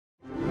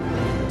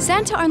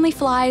Santa only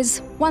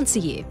flies once a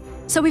year,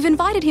 so we've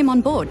invited him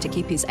on board to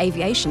keep his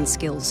aviation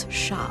skills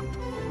sharp.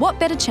 What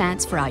better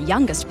chance for our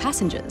youngest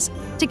passengers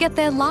to get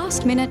their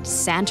last-minute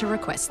Santa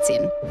requests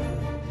in?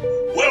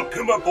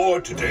 Welcome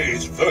aboard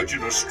today's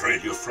Virgin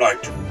Australia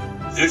flight.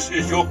 This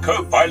is your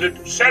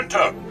co-pilot,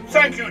 Santa.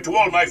 Thank you to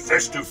all my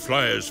festive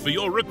flyers for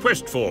your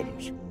request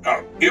forms.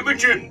 Now,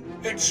 Imogen,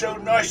 it's so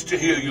nice to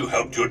hear you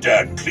helped your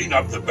dad clean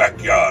up the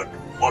backyard.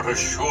 What a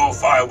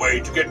surefire way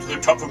to get to the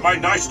top of my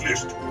nice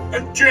list.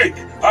 And Jake,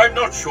 I'm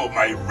not sure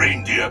my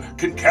reindeer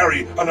can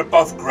carry an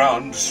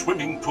above-ground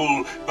swimming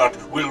pool, but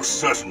we'll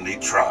certainly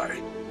try.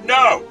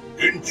 Now,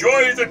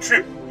 enjoy the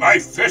trip, my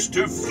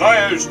festive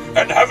flyers,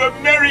 and have a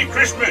Merry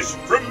Christmas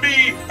from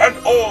me and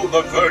all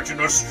the Virgin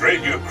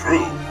Australia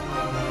crew.